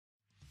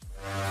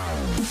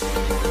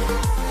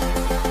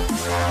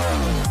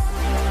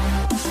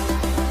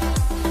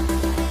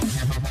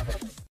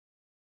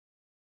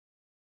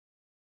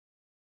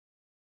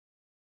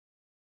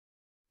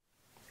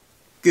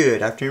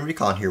Good afternoon, everybody.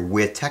 Colin here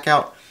with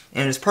Techout,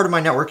 and as part of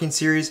my networking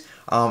series,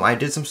 I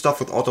did some stuff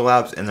with Alta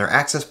Labs and their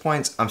access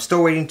points. I'm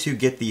still waiting to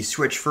get the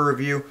switch for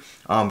review,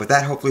 but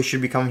that hopefully should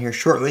be coming here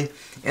shortly.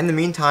 In the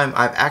meantime,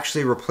 I've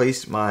actually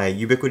replaced my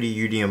Ubiquiti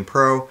UDM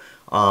Pro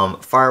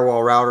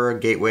firewall router,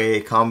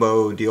 gateway,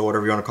 combo deal,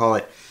 whatever you want to call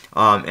it,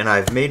 and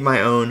I've made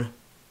my own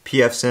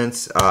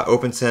PFSense,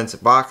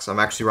 OPNsense box. I'm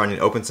actually running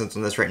OPNsense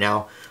on this right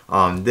now.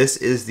 This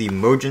is the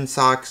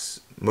MOGINSOK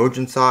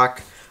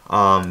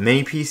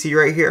mini PC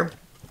right here.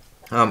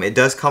 It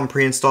does come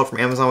pre-installed from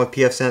Amazon with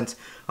PFSense.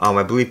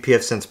 I believe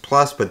PFSense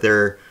Plus, but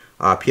their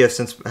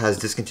PFSense has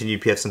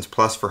discontinued PFSense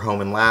Plus for home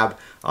and lab,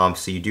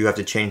 so you do have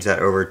to change that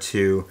over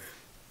to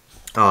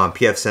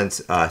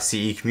PFSense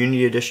CE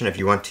Community Edition if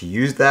you want to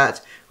use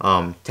that.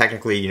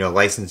 Technically, you know,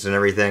 licensed and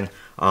everything,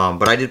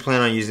 but I did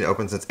plan on using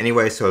OPNsense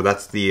anyway, so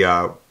that's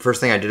the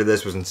first thing I did with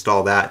this was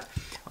install that.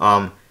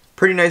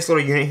 Pretty nice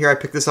little unit here. I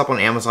picked this up on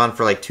Amazon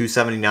for like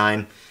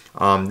 $279.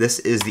 This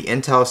is the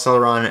Intel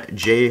Celeron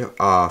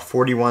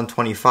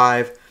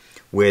J4125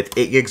 with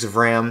 8 gigs of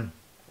RAM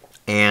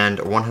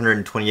and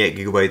 128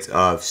 gigabytes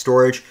of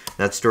storage.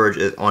 That storage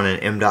is on an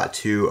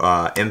M.2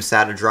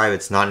 mSATA drive.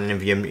 It's not an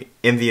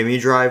NVMe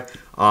drive,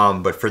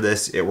 but for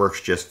this it works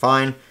just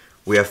fine.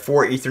 We have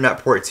 4 Ethernet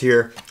ports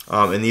here,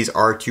 and these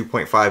are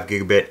 2.5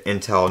 gigabit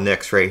Intel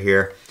NICs right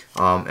here.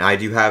 And I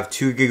do have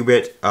 2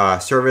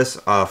 gigabit service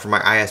for my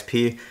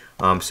ISP,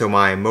 so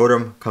my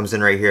modem comes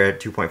in right here at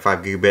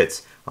 2.5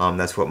 gigabits.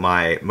 That's what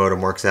my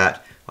modem works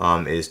at,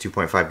 is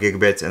 2.5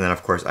 gigabits, and then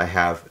of course I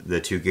have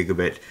the 2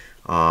 gigabit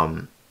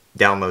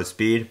download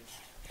speed.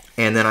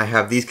 And then I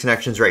have these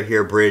connections right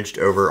here bridged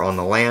over on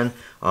the LAN,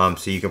 so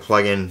you can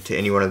plug in to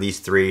any one of these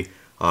three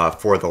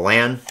for the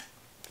LAN.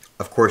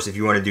 Of course, if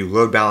you want to do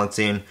load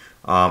balancing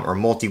or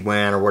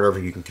multi-WAN or whatever,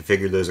 you can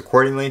configure those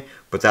accordingly,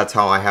 but that's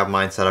how I have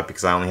mine set up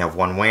because I only have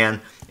one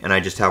WAN and I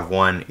just have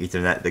one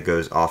Ethernet that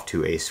goes off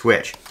to a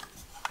switch.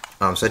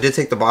 So I did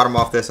take the bottom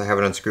off this. I have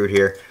it unscrewed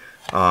here.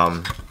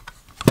 We're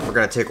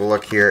going to take a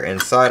look here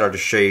inside. I'll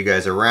just show you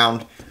guys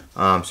around.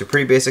 So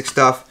pretty basic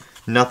stuff,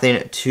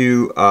 nothing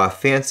too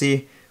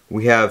fancy.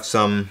 We have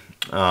some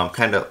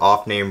kind of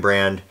off-name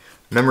brand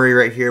memory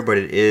right here, but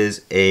it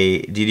is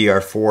a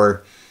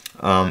DDR4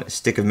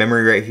 stick of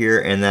memory right here,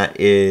 and that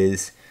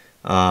is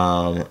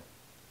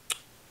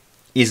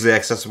easily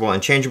accessible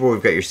and changeable.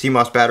 We've got your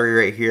CMOS battery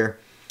right here.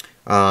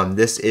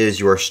 This is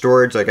your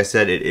storage. Like I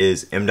said, it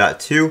is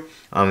M.2.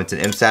 It's an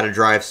mSATA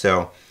drive,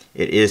 so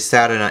it is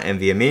SATA, not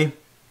NVMe.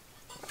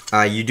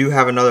 You do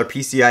have another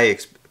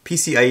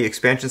PCIe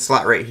expansion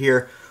slot right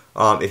here.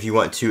 If you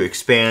want to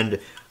expand,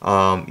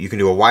 you can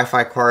do a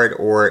Wi-Fi card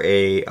or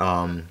a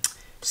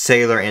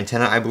cellular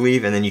antenna, I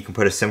believe, and then you can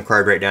put a SIM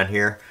card right down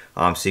here.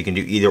 So you can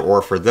do either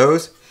or for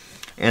those.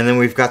 And then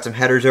we've got some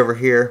headers over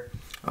here.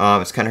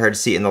 It's kind of hard to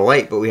see in the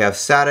light, but we have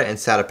SATA and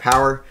SATA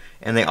power,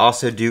 and they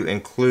also do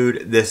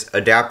include this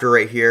adapter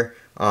right here,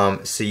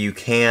 so you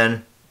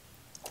can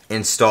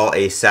install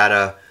a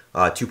SATA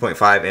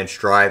 2.5 inch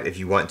drive if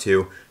you want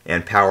to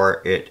and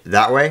power it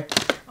that way.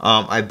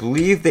 I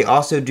believe they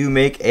also do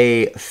make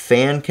a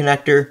fan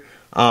connector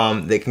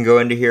that can go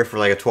into here for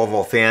like a 12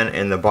 volt fan,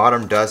 and the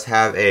bottom does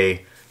have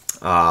a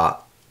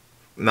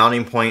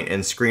mounting point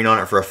and screen on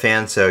it for a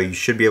fan, so you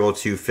should be able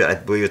to fit, I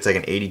believe it's like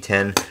an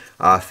 80-10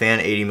 fan,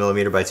 80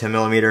 millimeter by 10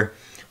 millimeter.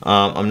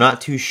 I'm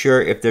not too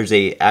sure if there's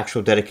a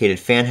actual dedicated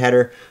fan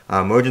header.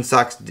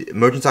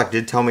 MOGINSOK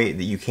did tell me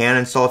that you can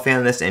install a fan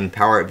in this and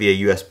power it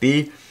via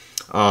USB.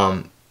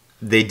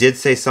 They did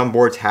say some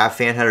boards have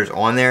fan headers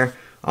on there,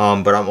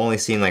 but I'm only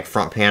seeing like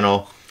front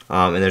panel,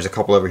 and there's a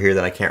couple over here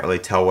that I can't really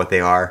tell what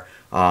they are.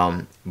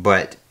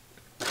 But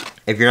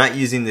if you're not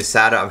using the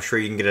SATA, I'm sure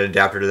you can get an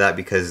adapter to that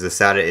because the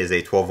SATA is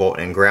a 12 volt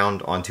and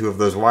ground on 2 of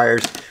those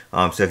wires.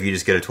 So if you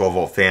just get a 12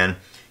 volt fan,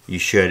 you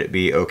should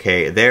be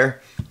okay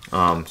there.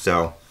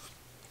 So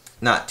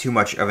not too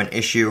much of an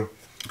issue.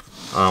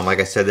 Like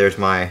I said, there's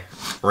my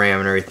RAM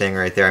and everything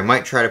right there. I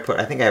might try to put,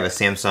 I think I have a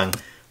Samsung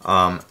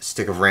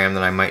stick of RAM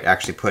that I might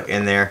actually put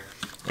in there.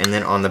 And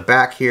then on the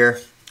back here,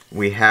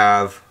 we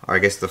have, or I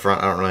guess the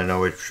front, I don't really know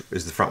which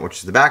is the front, which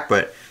is the back,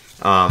 but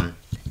got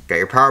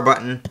your power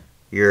button,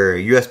 your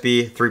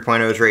USB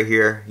 3.0s right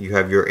here, you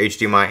have your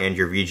HDMI and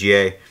your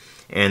VGA,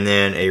 and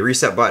then a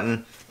reset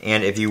button.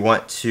 And if you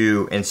want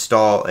to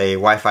install a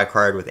Wi-Fi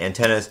card with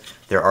antennas,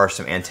 there are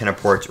some antenna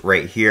ports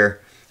right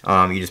here.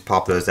 You just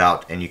pop those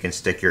out and you can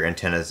stick your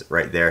antennas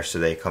right there so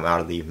they come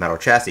out of the metal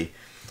chassis.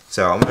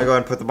 So I'm going to go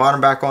ahead and put the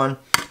bottom back on.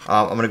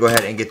 I'm going to go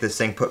ahead and get this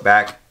thing put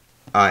back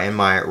in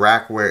my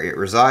rack where it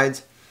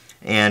resides,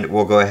 and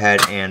we'll go ahead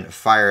and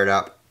fire it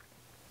up.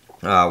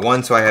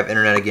 1, so I have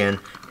internet again,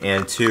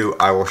 and 2,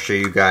 I will show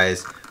you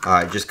guys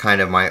just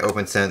kind of my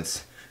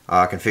OPNsense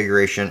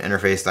configuration,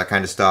 interface, that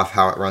kind of stuff,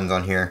 how it runs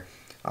on here.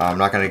 I'm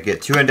not going to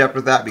get too in-depth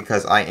with that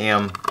because I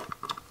am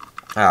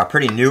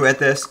pretty new at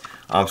this,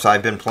 so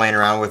I've been playing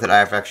around with it.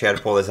 I've actually had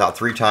to pull this out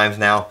 3 times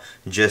now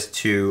just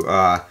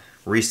to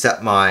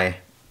reset my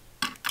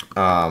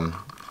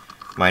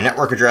my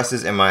network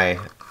addresses and my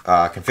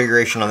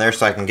configuration on there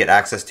so I can get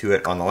access to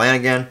it on the LAN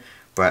again.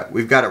 but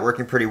we've got it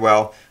working pretty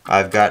well.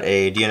 I've got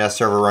a DNS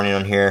server running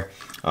on here,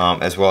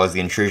 as well as the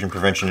intrusion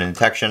prevention and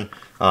detection,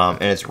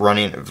 and it's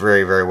running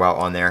very, very well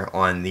on there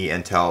on the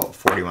Intel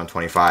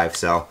 4125.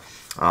 So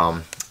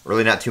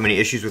really not too many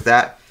issues with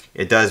that.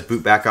 It does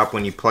boot back up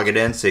when you plug it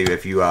in, so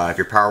if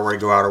your power were to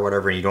go out or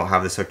whatever and you don't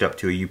have this hooked up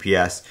to a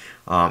UPS,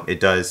 it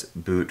does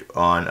boot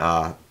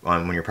on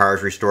when your power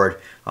is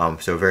restored.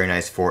 So very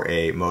nice for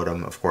a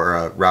modem, of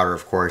course, a router,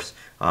 of course,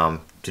 to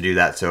do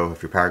that. So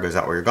if your power goes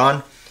out while you're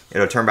gone,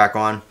 it'll turn back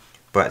on.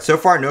 But so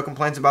far, no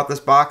complaints about this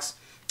box.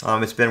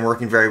 It's been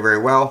working very, very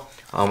well.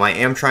 I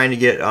am trying to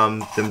get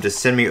them to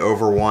send me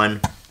over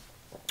one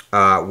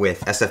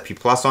with SFP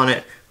Plus on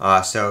it.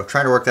 So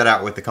trying to work that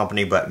out with the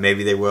company, but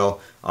maybe they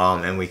will,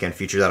 and we can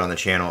feature that on the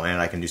channel,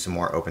 and I can do some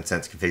more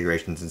OPNsense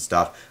configurations and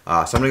stuff. So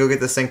I'm gonna go get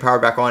this thing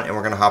powered back on, and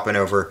we're gonna hop in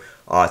over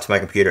to my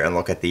computer and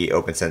look at the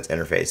OPNsense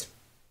interface.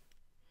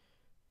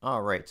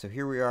 Alright, so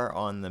here we are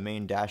on the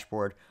main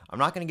dashboard. I'm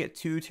not going to get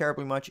too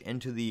terribly much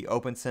into the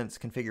OPNsense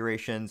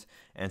configurations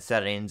and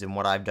settings and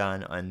what I've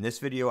done. In this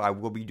video, I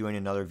will be doing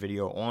another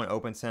video on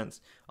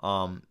OPNsense,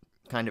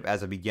 kind of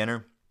as a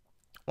beginner,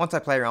 once I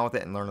play around with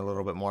it and learn a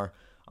little bit more.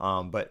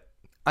 But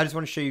I just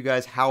want to show you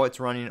guys how it's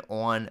running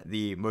on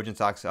the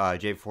MOGINSOK's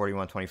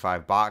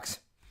J4125 box.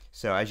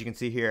 So as you can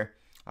see here,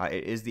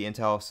 it is the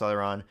Intel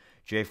Celeron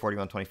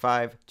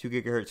J4125, 2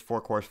 GHz,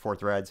 4 cores, 4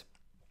 threads.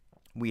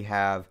 We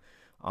have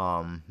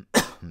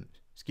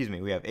excuse me,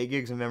 we have 8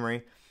 gigs of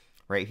memory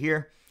right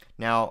here.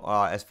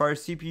 Now, as far as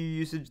CPU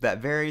usage, that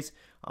varies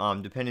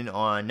depending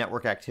on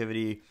network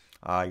activity,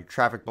 your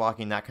traffic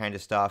blocking, that kind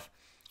of stuff,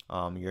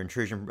 your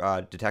intrusion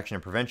detection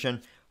and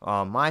prevention.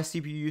 My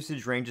CPU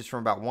usage ranges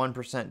from about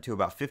 1% to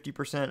about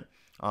 50%.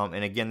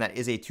 And again, that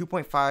is a 2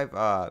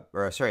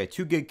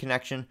 gig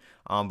connection,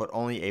 but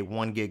only a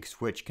 1 gig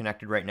switch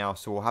connected right now.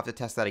 So we'll have to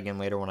test that again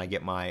later when I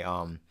get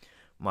my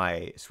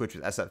my switch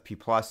with SFP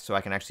Plus, so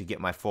I can actually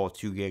get my full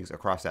 2 gigs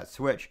across that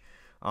switch.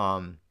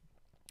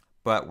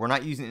 But we're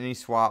not using any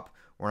swap.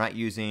 We're not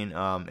using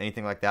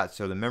anything like that,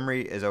 so the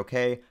memory is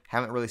okay.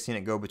 Haven't really seen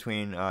it go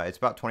between, it's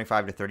about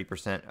 25 to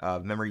 30%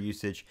 of memory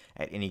usage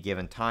at any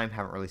given time.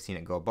 Haven't really seen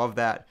it go above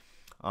that.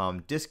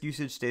 Disk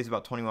usage stays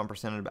about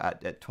 21%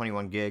 at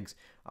 21 gigs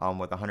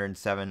with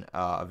 107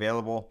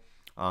 available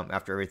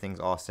after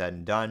everything's all said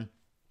and done.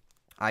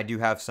 I do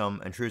have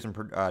some intrusion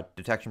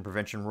detection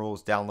prevention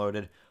rules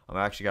downloaded. I've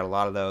actually got a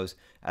lot of those,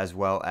 as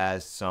well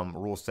as some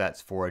rule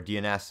sets for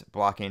DNS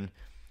blocking.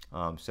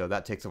 So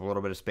that takes up a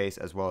little bit of space,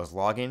 as well as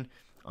logging.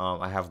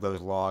 I have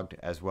those logged,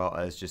 as well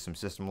as just some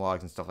system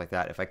logs and stuff like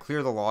that. If I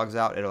clear the logs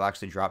out, it'll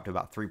actually drop to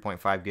about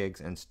 3.5 gigs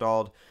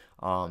installed.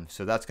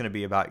 So that's going to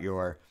be about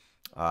your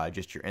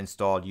just your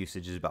installed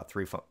usage is about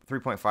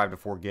 3.5 to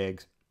 4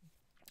 gigs.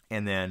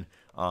 And then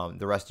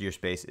the rest of your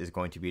space is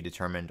going to be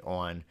determined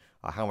on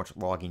how much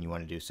logging you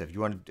want to do. So if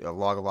you want to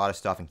log a lot of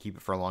stuff and keep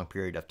it for a long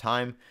period of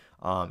time,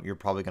 you're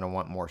probably going to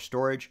want more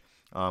storage.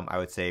 I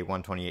would say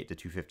 128 to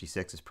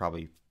 256 is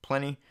probably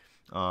plenty.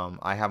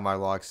 I have my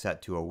logs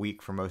set to a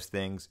week for most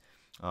things,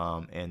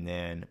 and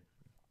then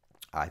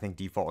I think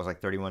default was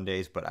like 31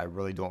 days, but I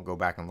really don't go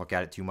back and look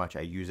at it too much.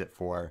 I use it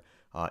for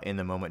in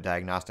the moment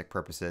diagnostic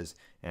purposes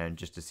and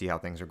just to see how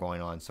things are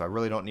going on. So I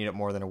really don't need it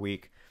more than a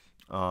week.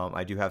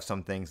 I do have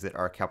some things that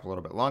are kept a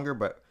little bit longer,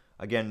 but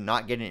again,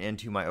 not getting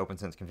into my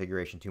OPNsense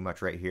configuration too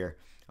much right here.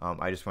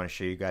 I just want to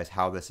show you guys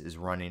how this is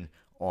running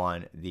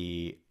on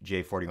the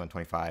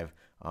J4125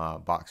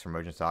 box from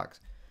MOGINSOK.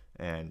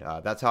 And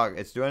that's how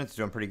it's doing. It's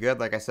doing pretty good.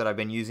 Like I said, I've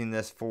been using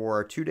this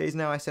for 2 days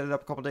now. I set it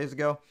up a couple days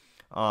ago.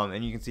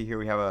 And you can see here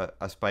we have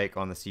a spike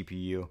on the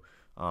CPU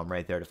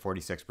right there to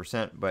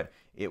 46%, but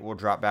it will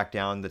drop back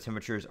down. The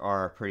temperatures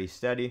are pretty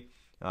steady.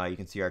 You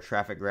can see our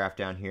traffic graph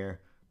down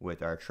here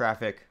with our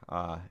traffic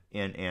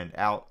in and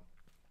out.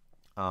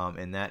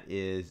 And that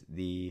is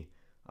the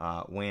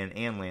WAN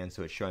and LAN,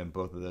 so it's showing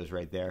both of those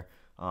right there.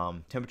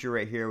 Temperature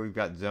right here, we've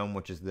got Zone,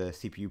 which is the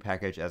CPU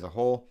package as a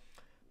whole,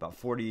 about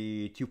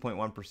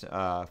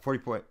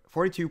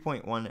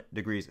 42.1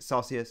 degrees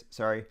Celsius,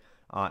 sorry.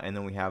 And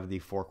then we have the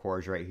 4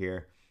 cores right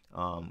here,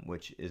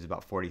 which is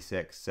about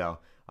 46. So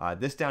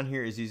this down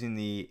here is using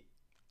the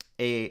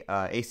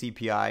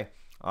ACPI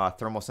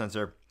thermal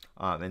sensor,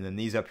 and then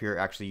these up here are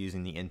actually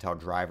using the Intel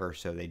driver,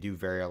 so they do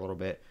vary a little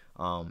bit,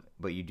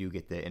 but you do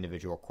get the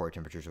individual core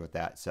temperatures with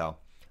that. So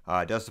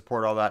it does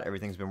support all that.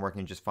 Everything's been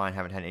working just fine.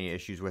 Haven't had any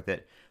issues with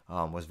it.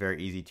 Was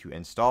very easy to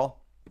install.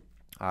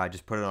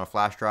 Just put it on a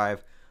flash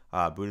drive,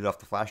 booted off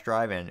the flash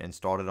drive, and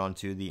installed it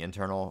onto the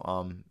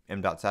internal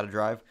M.SATA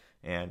drive,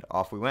 and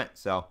off we went.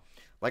 So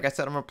like I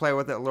said, I'm going to play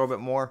with it a little bit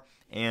more,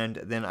 and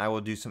then I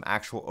will do some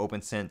actual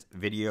OPNsense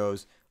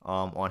videos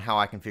on how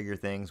I configure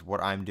things,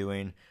 what I'm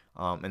doing,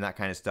 and that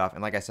kind of stuff.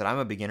 And like I said, I'm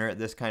a beginner at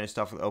this kind of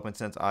stuff with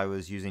OPNsense. I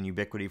was using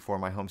Ubiquity for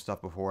my home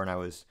stuff before, and I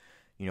was,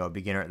 a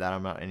beginner at that.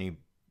 I'm not any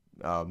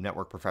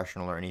network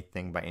professional or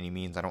anything by any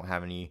means. I don't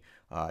have any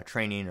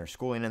training or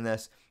schooling in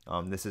this.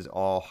 This is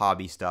all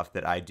hobby stuff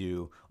that I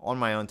do on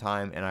my own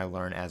time, and I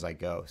learn as I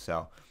go.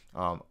 So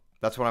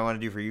that's what I want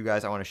to do for you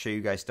guys. I want to show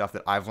you guys stuff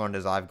that I've learned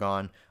as I've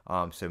gone.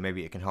 So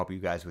maybe it can help you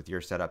guys with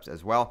your setups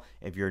as well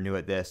if you're new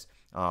at this,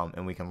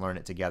 and we can learn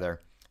it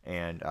together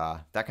and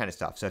that kind of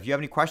stuff. So if you have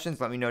any questions,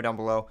 let me know down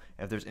below.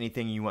 If there's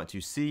anything you want to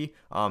see,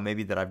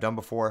 maybe that I've done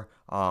before,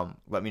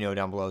 let me know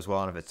down below as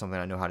well. And if it's something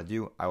I know how to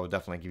do, I will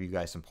definitely give you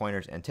guys some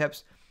pointers and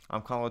tips.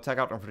 I'm Colin with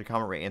Techout. Don't forget to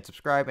comment, rate, and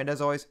subscribe. And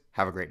as always,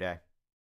 have a great day.